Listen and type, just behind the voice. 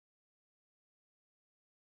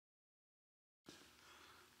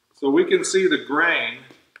So we can see the grain.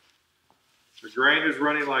 The grain is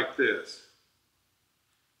running like this.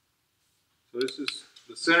 So this is,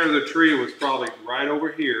 the center of the tree was probably right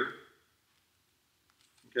over here.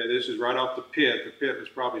 Okay, this is right off the pit. The pit was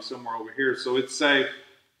probably somewhere over here. So it's say,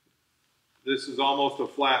 this is almost a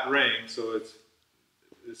flat ring, so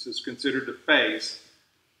this is considered the face.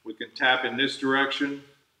 We can tap in this direction.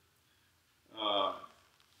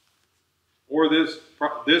 Or this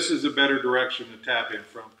is a better direction to tap in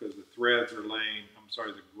from because the threads are laying,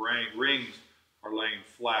 the rings are laying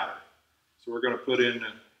flatter. So we're going to put in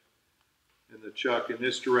the chuck in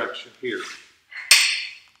this direction here.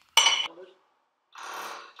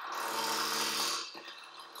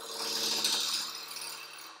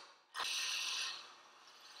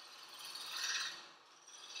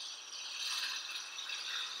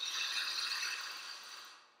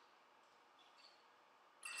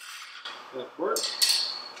 That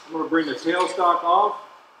works. I'm going to bring the tailstock off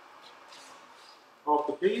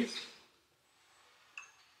the piece.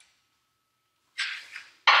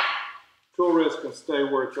 Tool wrist can stay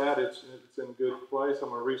where it's at. It's in good place. I'm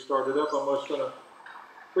going to restart it up. I'm just going to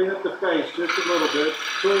clean up the face just a little bit.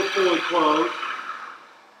 Tool fully closed.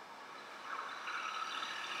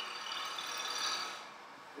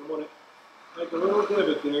 I want to make a little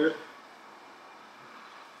divot there.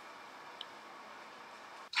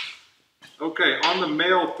 Okay, on the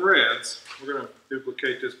male threads, we're going to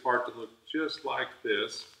duplicate this part to look just like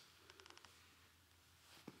this.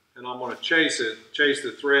 And I'm going to chase the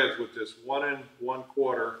threads with this 1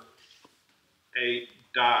 1/4 8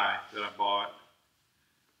 die that I bought.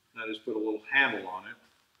 And I just put a little handle on it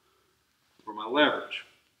for my leverage.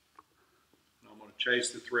 And I'm going to chase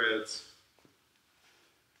the threads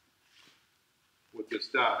with this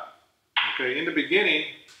die. Okay, in the beginning,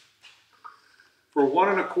 for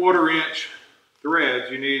 1 1/4 inch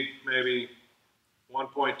threads, you need maybe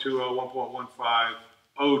 1.20, 1.15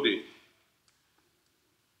 OD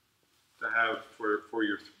to have for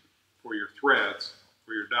your threads,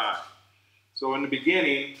 for your die. So in the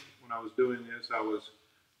beginning, when I was doing this, I was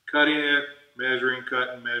cutting it, measuring,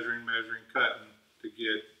 cutting, measuring, cutting to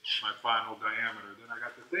get my final diameter. Then I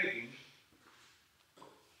got to thinking,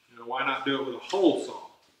 why not do it with a hole saw?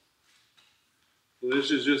 So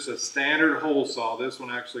this is just a standard hole saw. This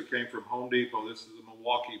one actually came from Home Depot. This is a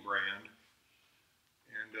Milwaukee brand.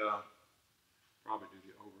 And probably do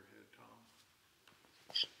the overhead, Tom.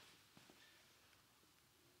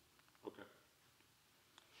 Okay.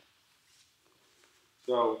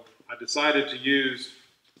 So I decided to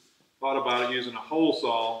thought about using a hole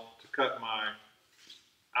saw to cut my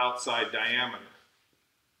outside diameter.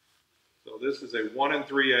 So this is a 1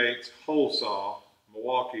 3/8 hole saw.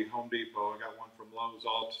 Milwaukee, Home Depot. I got one from Lowe's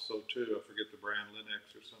also too. I forget the brand,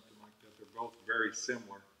 Linux or something like that. They're both very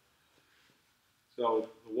similar. So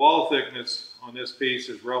the wall thickness on this piece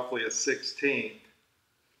is roughly a 1/16.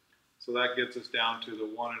 So that gets us down to the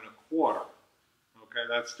 1 1/4. Okay,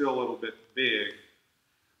 that's still a little bit big.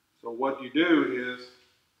 So what you do is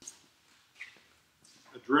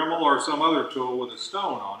a Dremel or some other tool with a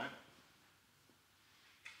stone on it.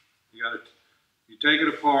 You take it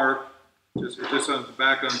apart. Just on the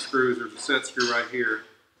back unscrews, there's a set screw right here.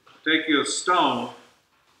 Take you a stone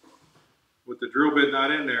with the drill bit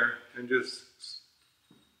not in there and just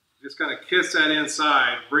kind of kiss that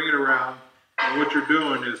inside, bring it around, and what you're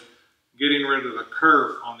doing is getting rid of the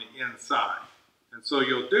kerf on the inside. And so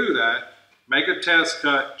you'll do that, make a test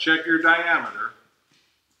cut, check your diameter.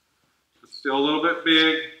 If it's still a little bit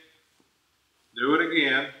big, do it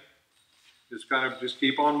again. Just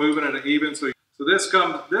keep on moving it even. So this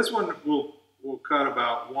one will cut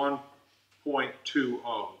about 1.20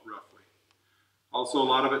 roughly. Also, a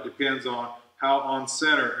lot of it depends on how on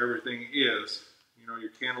center everything is. You're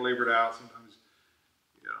cantilevered out. Sometimes,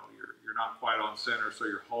 you're not quite on center, so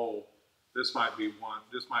your hole. This might be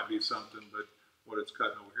something, but what it's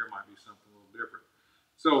cutting over here might be something a little different.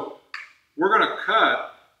 So we're going to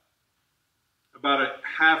cut about a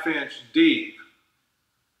 1/2 inch deep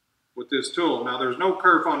with this tool. Now there's no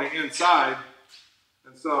kerf on the inside.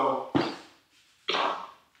 And so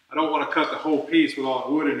I don't want to cut the whole piece with all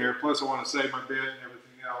the wood in there. Plus I want to save my bed and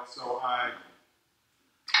everything else. So I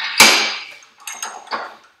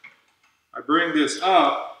bring this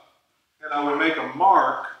up and I will make a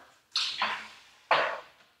mark.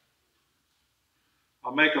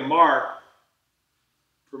 I'll make a mark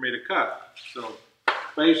for me to cut. So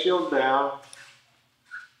face shield down.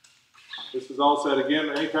 This is all set. Again,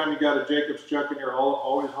 anytime you got a Jacob's chuck in here,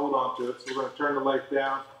 always hold on to it. So we're going to turn the leg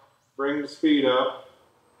down, bring the speed up.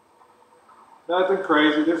 Nothing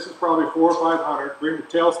crazy. This is probably 400 or 500. Bring the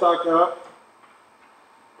tailstock up.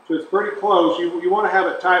 So it's pretty close. You want to have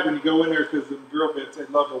it tight when you go in there because the drill bits, they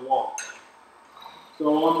love to walk.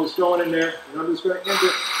 So I'm just going in there and I'm just going to end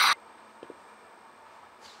it.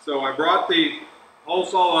 So I brought the hole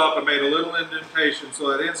saw up and made a little indentation so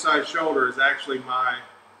that inside shoulder is actually my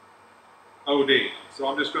OD. So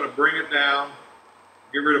I'm just going to bring it down,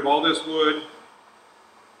 get rid of all this wood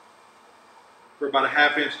for about a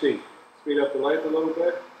 ½ inch deep. Speed up the lathe a little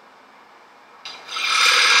bit.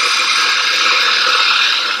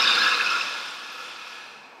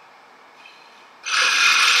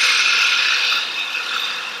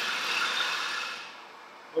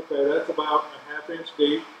 Okay, that's about a ½ inch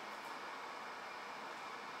deep.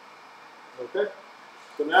 Okay,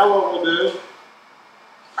 so now what we'll do,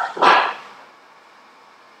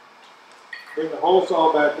 bring the hole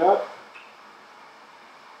saw back up.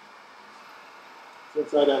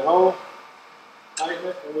 It's inside that hole, tighten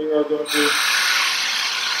it, and we are going to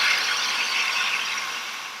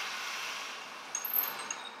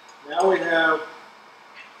now we have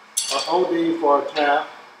our OD for our tap.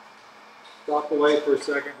 Stop the lathe for a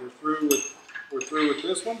second. We're through with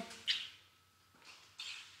this one.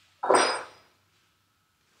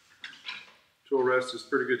 Tool rest is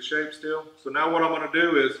pretty good shape still. So now what I'm going to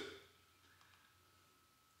do is,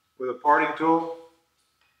 with a parting tool,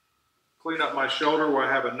 clean up my shoulder where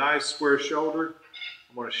I have a nice square shoulder.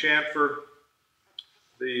 I'm going to chamfer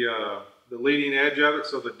the leading edge of it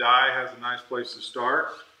so the die has a nice place to start.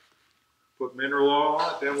 Put mineral oil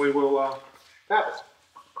on it, then we will tap it.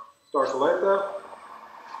 Start the lathe up,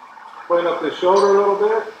 clean up the shoulder a little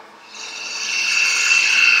bit.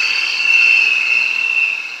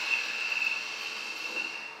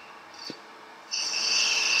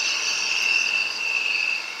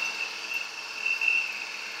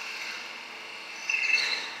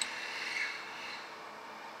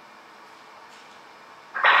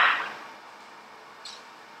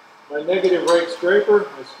 My negative rake scraper,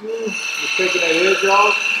 my skew, is taking that edge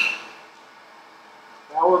off.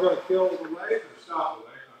 Now we're going to kill the lathe, or stop the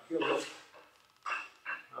lathe, not kill it.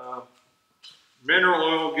 Mineral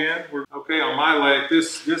oil again. Okay, on my lathe,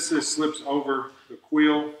 this just slips over the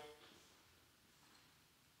quill.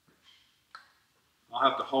 I'll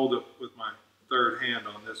have to hold it with my third hand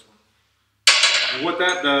on this one. And what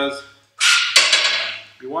that does,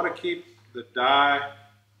 you want to keep the die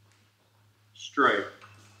straight.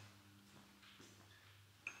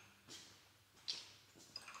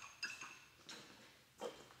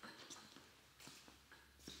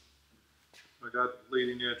 I got the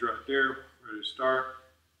leading edge right there, ready to start.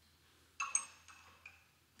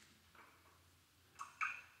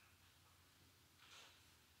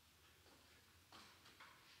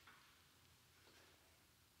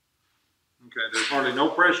 Okay, there's hardly no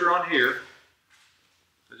pressure on here.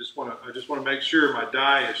 I just want to make sure my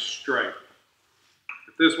die is straight.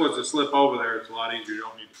 If this was to slip over there, it's a lot easier. You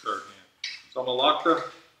don't need the third hand. So I'm going to lock the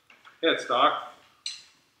headstock.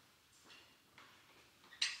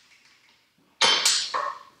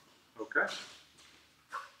 Okay.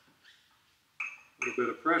 A little bit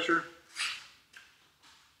of pressure.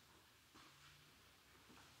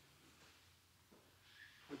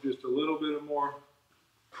 With just a little bit of more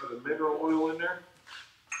of the mineral oil in there.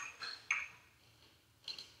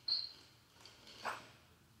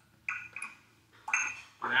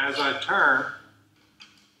 And as I turn,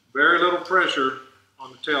 very little pressure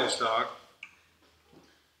on the tailstock.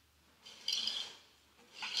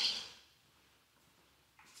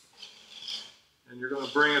 And you're going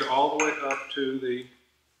to bring it all the way up to the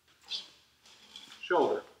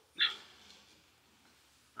shoulder.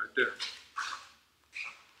 Right there.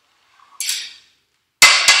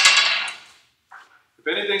 If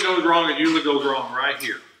anything goes wrong, it usually goes wrong right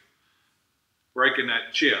here. Breaking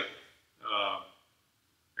that chip.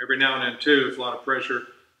 Every now and then too, if a lot of pressure,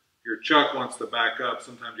 your chuck wants to back up.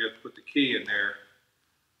 Sometimes you have to put the key in there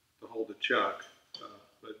to hold the chuck.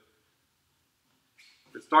 But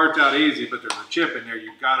it starts out easy, but there's a chip in there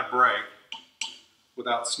you've got to break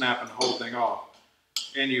without snapping the whole thing off.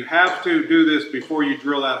 And you have to do this before you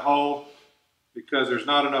drill that hole because there's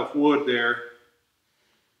not enough wood there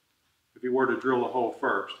if you were to drill the hole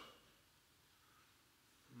first.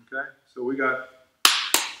 Okay, so we got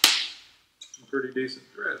some pretty decent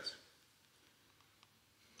threads.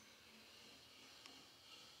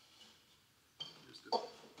 Just to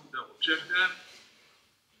double check that.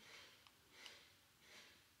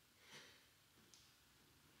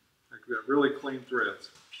 We've got really clean threads.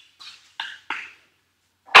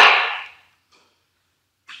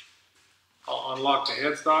 I'll unlock the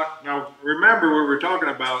headstock. Now remember we were talking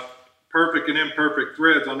about perfect and imperfect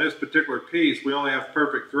threads. On this particular piece we only have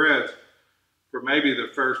perfect threads. for maybe the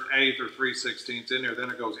first 1/8 or 3/16 in there, then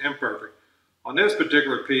it goes imperfect. On this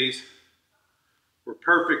particular piece, we're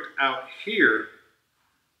perfect out here,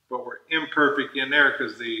 but we're imperfect in there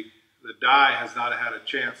because the die has not had a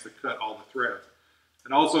chance to cut all the threads.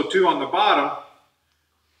 And also too, on the bottom,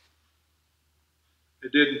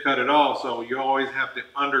 it didn't cut at all, so you always have to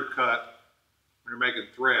undercut when you're making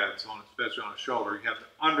threads, especially on a shoulder. You have to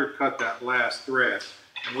undercut that last thread.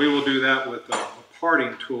 And we will do that with a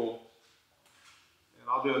parting tool. And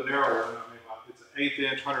I'll do a narrower one. I mean, it's an 1/8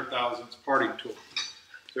 inch, 100 thousandths parting tool.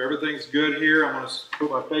 So everything's good here. I'm going to put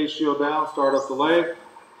my face shield down, start up the leg.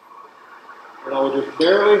 And I will just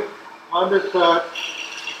barely undercut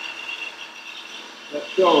that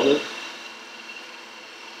shoulder.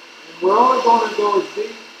 And we're only going to go as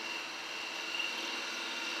deep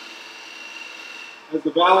as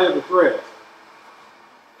the valley of the thread.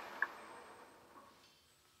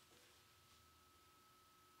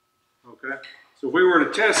 Okay, so if we were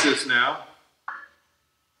to test this now,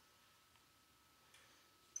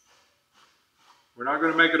 we're not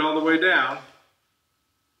going to make it all the way down.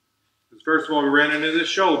 Because first of all, we ran into this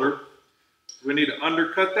shoulder. We need to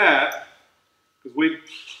undercut that because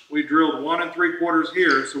we drilled 1 3/4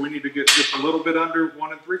 here, so we need to get just a little bit under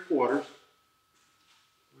 1 3/4.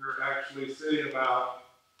 We're actually sitting about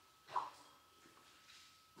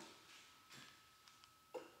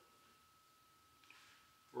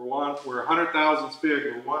we're 100 thousandths big.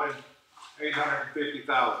 We're 1 in 850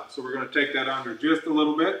 thousandths. So we're going to take that under just a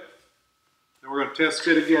little bit. And we're going to test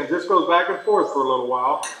fit again. This goes back and forth for a little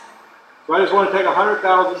while. So I just want to take 100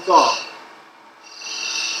 thousandths off.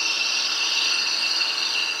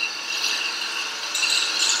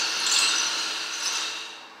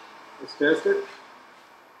 Let's test it.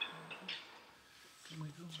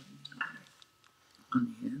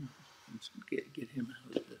 On the end, get him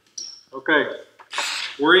out of the... Okay,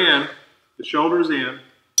 we're in. The shoulder's in,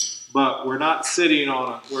 but we're not sitting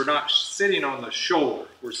on the shoulder.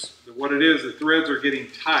 What it is, the threads are getting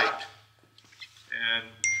tight, and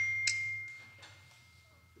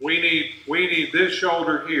we need this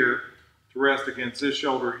shoulder here to rest against this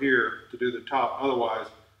shoulder here to do the top. Otherwise,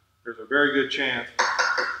 there's a very good chance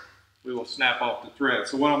we will snap off the thread.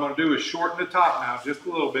 So what I'm going to do is shorten the top now just a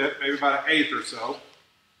little bit, maybe about 1/8 or so.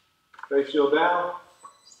 Face shield down.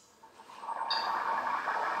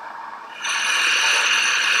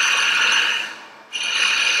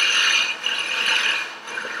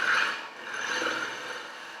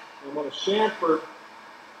 I'm going to chamfer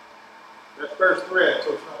that first thread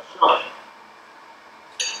so it's not sharp.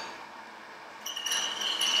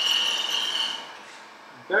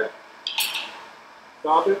 Okay.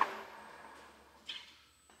 Stop it.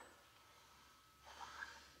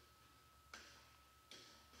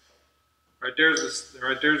 Right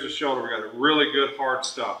there's the shoulder. We got a really good hard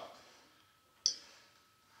stop.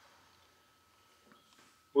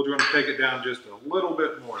 We're going to take it down just a little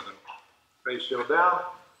bit more than face shield down.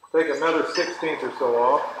 Take another 1/16 or so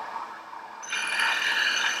off.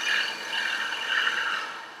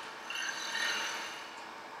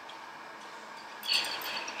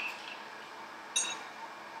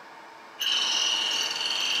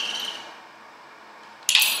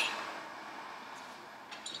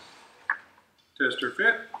 Tester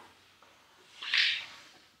fit.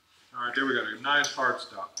 All right, there we got a nice hard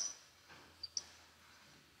stop.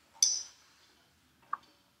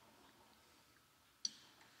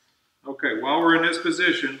 Okay, while we're in this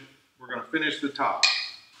position, we're going to finish the top.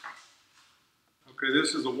 Okay,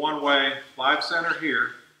 this is a one-way live center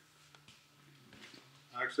here.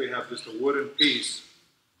 I actually have just a wooden piece,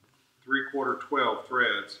 3/4 12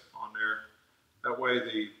 threads on there. That way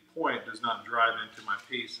the point does not drive into my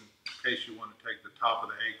piece in case you want to take the top of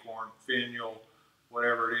the acorn, finial,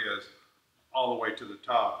 whatever it is, all the way to the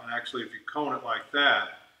top. And actually, if you cone it like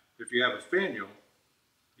that, if you have a finial,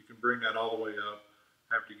 you can bring that all the way up.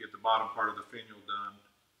 After you get the bottom part of the finial done,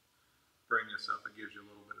 bring this up. It gives you a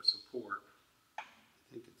little bit of support.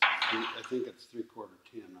 I think it's 3/4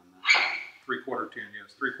 10 on that. 3/4 10,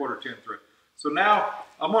 yes, 3/4 10 thread. So now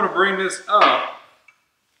I'm going to bring this up.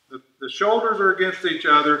 The shoulders are against each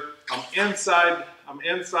other. I'm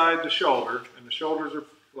inside the shoulder, and the shoulders are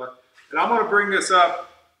flat. And I'm going to bring this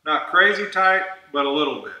up, not crazy tight, but a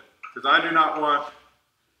little bit, because I do not want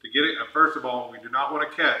to get it. First of all, we do not want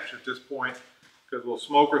to catch at this point, because we'll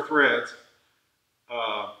smoke our threads.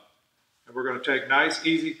 And we're going to take nice,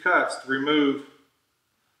 easy cuts to remove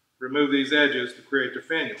these edges to create the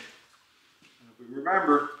finial. And if we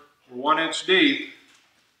remember, we're 1 inch deep,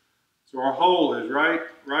 so our hole is right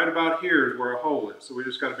about here is where our hole is. So we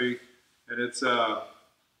just got to be, and it's 1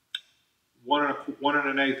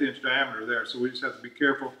 1/8 inch diameter there. So we just have to be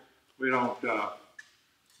careful we don't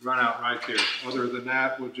run out right there. Other than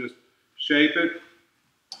that, we'll just shape it.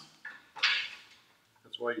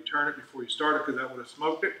 That's why you turn it before you start it, because that would have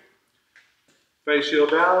smoked it. Face shield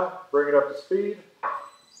down, bring it up to speed.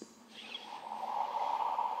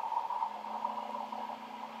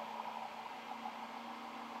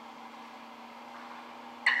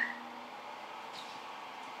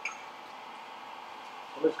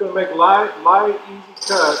 I'm just going to make light, easy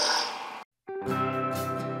cuts.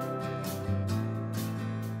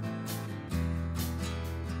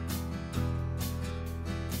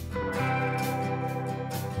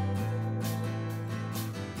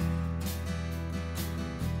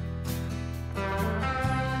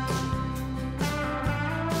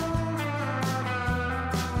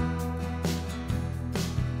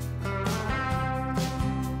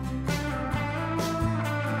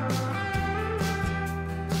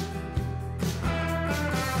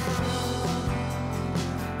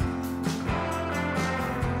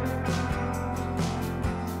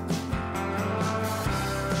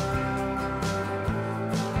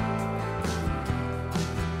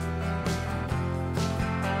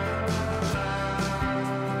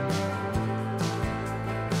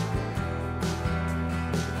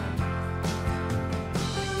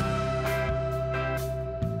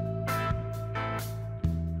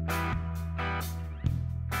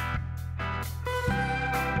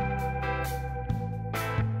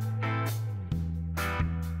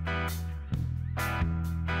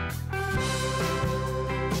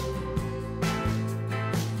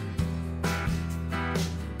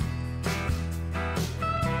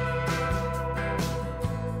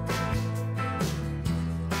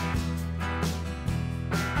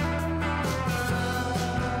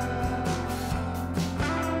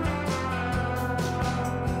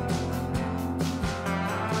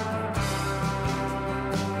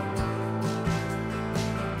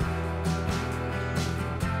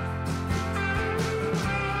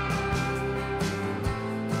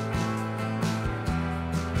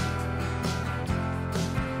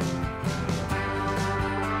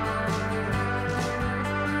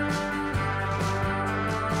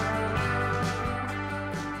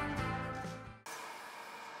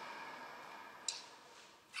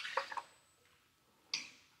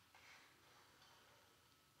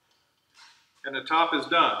 And the top is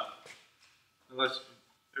done, unless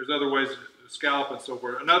there's other ways to scallop and so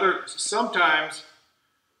forth. Sometimes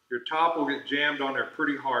your top will get jammed on there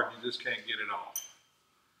pretty hard, you just can't get it off.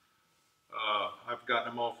 I've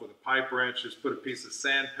gotten them off with a pipe wrench. Just put a piece of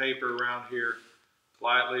sandpaper around here,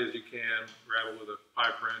 lightly as you can, grab it with a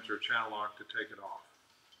pipe wrench or channel lock to take it off.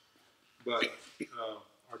 But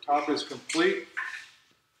our top is complete.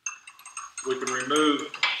 We can remove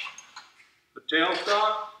the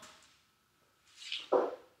tailstock.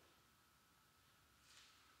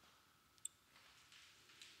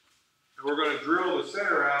 And we're going to drill the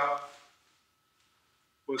center out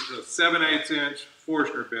with a 7/8 inch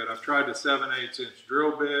Forstner bit. I've tried the 7/8 inch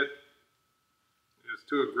drill bit. It's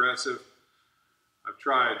too aggressive. I've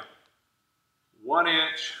tried 1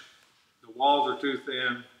 inch. The walls are too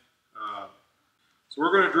thin. So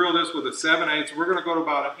we're going to drill this with a 7/8. We're going to go to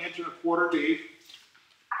about 1.25 inches deep.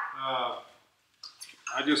 I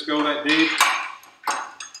just go that deep.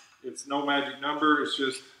 It's no magic number. It's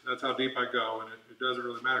just that's how deep I go, and it doesn't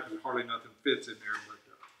really matter because hardly nothing fits in there. But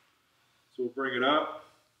so we'll bring it up,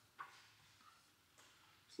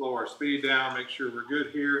 slow our speed down, make sure we're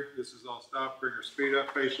good here. This is all stopped. Bring our speed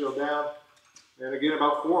up, face shield down, and again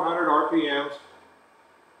about 400 RPMs.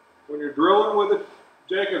 When you're drilling with a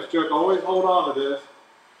Jacobs chuck, always hold on to this.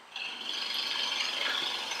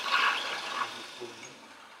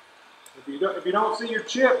 If you don't see your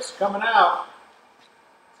chips coming out,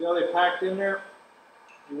 see how they packed in there?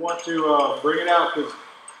 You want to bring it out because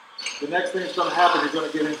the next thing that's going to happen, you're going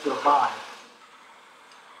to get into a bind.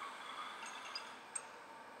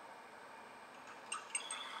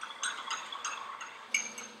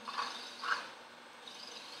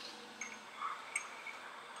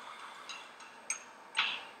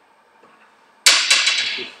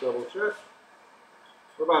 Let's just double check.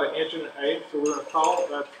 We're about 1 1/8 inches, so we're going to call it.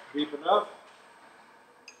 That's deep enough.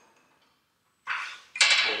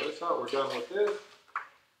 Pull this out. We're done with this.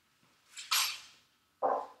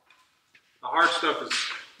 The hard stuff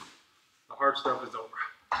is over.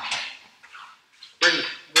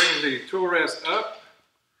 Bring the tool rest up,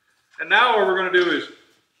 and now what we're going to do is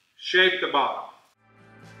shape the bottom.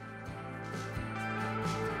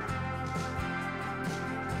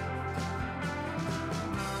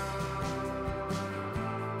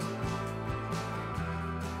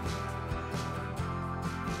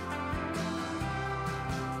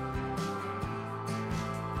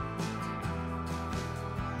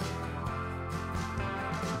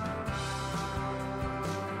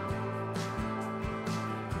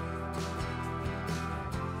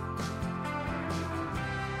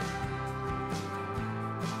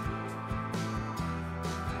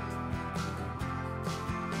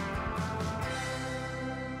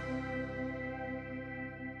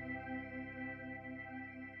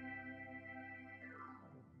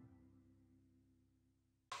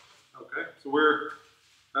 Okay, so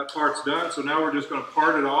that part's done. So now we're just going to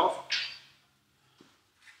part it off.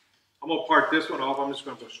 I'm going to part this one off. I'm just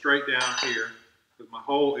going to go straight down here because my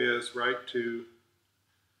hole is right to,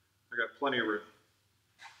 I got plenty of room.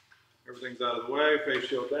 Everything's out of the way, face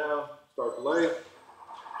shield down, start to lay it.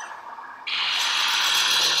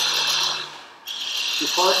 The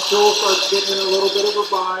parting tool starts getting in a little bit of a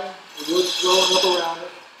bind. The wood's swelling up around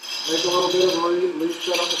it. Make a little bit of a leaf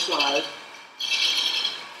set on the side.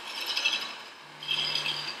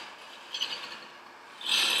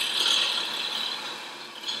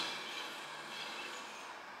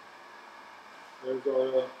 There's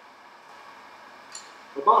our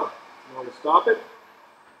bottom. You want to stop it.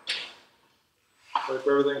 Wait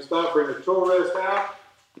for everything to stop. Bring the tool rest out.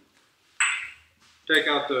 Take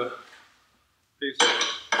out the piece of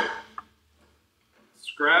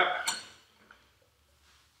scrap.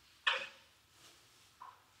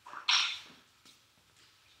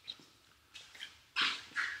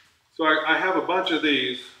 So I have a bunch of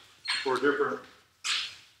these for different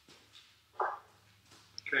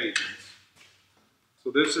occasions. So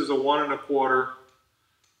this is a 1 1/4,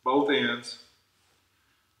 both ends.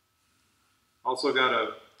 Also got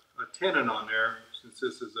a tenon on there. Since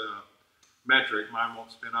this is a metric, mine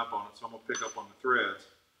won't spin up on it, so I'm going to pick up on the threads.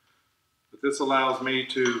 But this allows me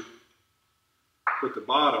to put the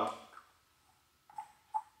bottom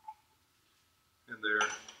in there.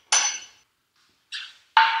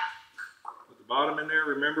 Put the bottom in there.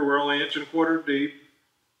 Remember, we're only 1 1/4 deep.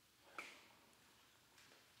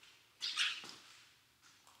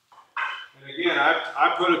 And again,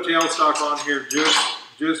 I put a tailstock on here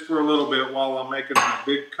just for a little bit while I'm making my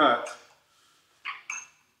big cut.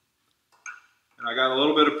 And I got a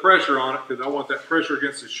little bit of pressure on it because I want that pressure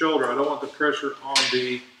against the shoulder. I don't want the pressure on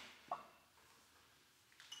the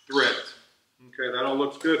threads. Okay, that all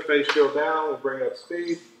looks good. Face shield down. We'll bring up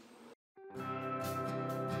speed.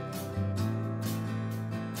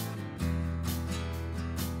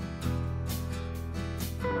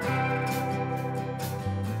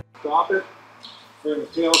 Stop it. Bring the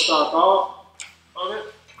tailstock off of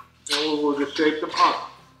it. And we'll just shape them up.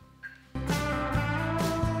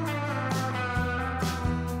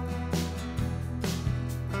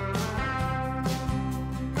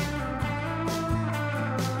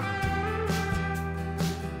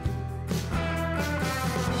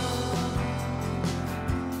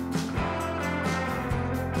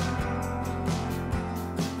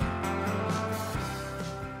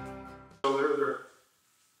 So there's their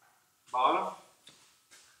bottom.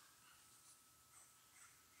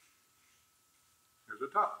 Here's the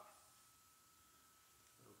top.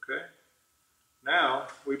 Okay. Now,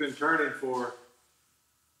 we've been turning for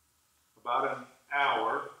about an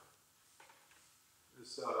hour.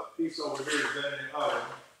 This piece over here has been in the oven,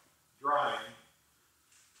 drying.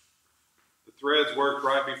 The threads worked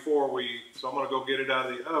right before so I'm going to go get it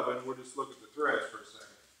out of the oven. We'll just look at the threads for a second.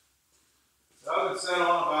 The oven set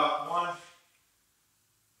on about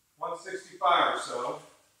 165 or so.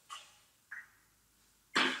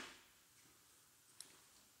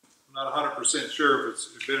 I'm not 100% sure if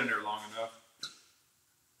it's been in there long enough.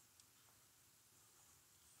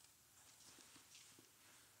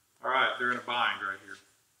 All right, they're in a bind right here.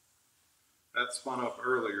 That spun up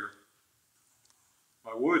earlier.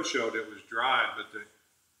 My wood showed it was dried, but the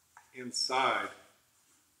inside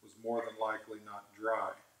was more than likely not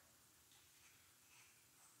dry.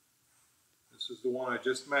 This is the one I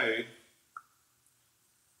just made.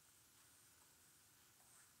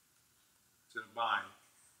 It's in a bind.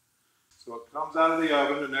 So it comes out of the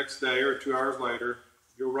oven the next day or 2 hours later.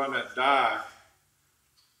 You'll run that die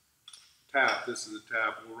tap. This is a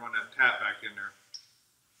tap. We'll run that tap back in there.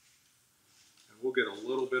 And we'll get a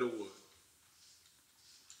little bit of wood.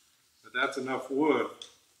 But that's enough wood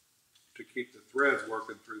to keep the threads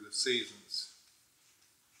working through the seasons.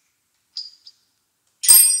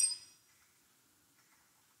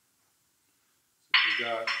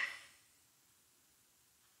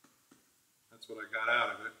 That's what I got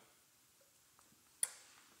out of it.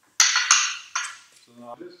 So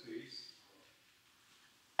now this piece,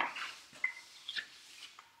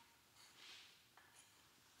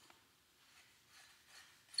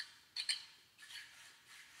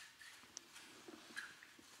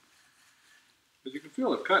 but you can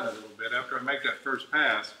feel it cutting a little bit after I make that first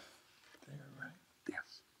pass. There, right?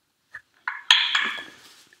 Yes.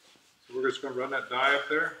 So we're just going to run that die up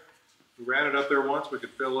there. We ran it up there once. We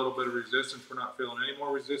could feel a little bit of resistance. We're not feeling any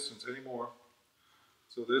more resistance anymore.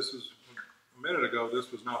 So this is, a minute ago,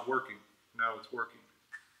 this was not working. Now it's working.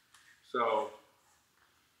 So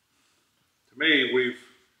to me, we've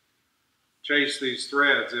chased these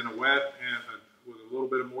threads in a wet and with a little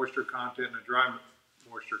bit of moisture content and a dry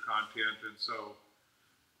moisture content. And so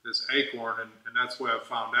this acorn, and that's the way I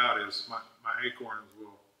found out is my acorns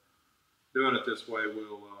will, doing it this way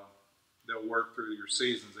will, they'll work through your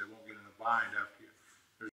seasons. They won't get in a bind after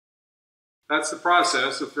you. That's the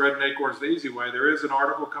process of threading acorns the easy way. There is an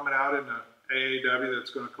article coming out in the AAW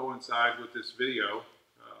that's going to coincide with this video,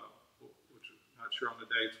 which I'm not sure on the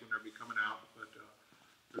dates when they'll be coming out, but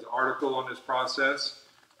there's an article on this process.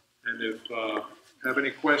 And if you have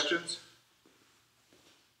any questions,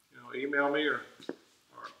 email me or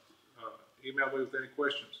email me with any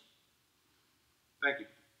questions. Thank you.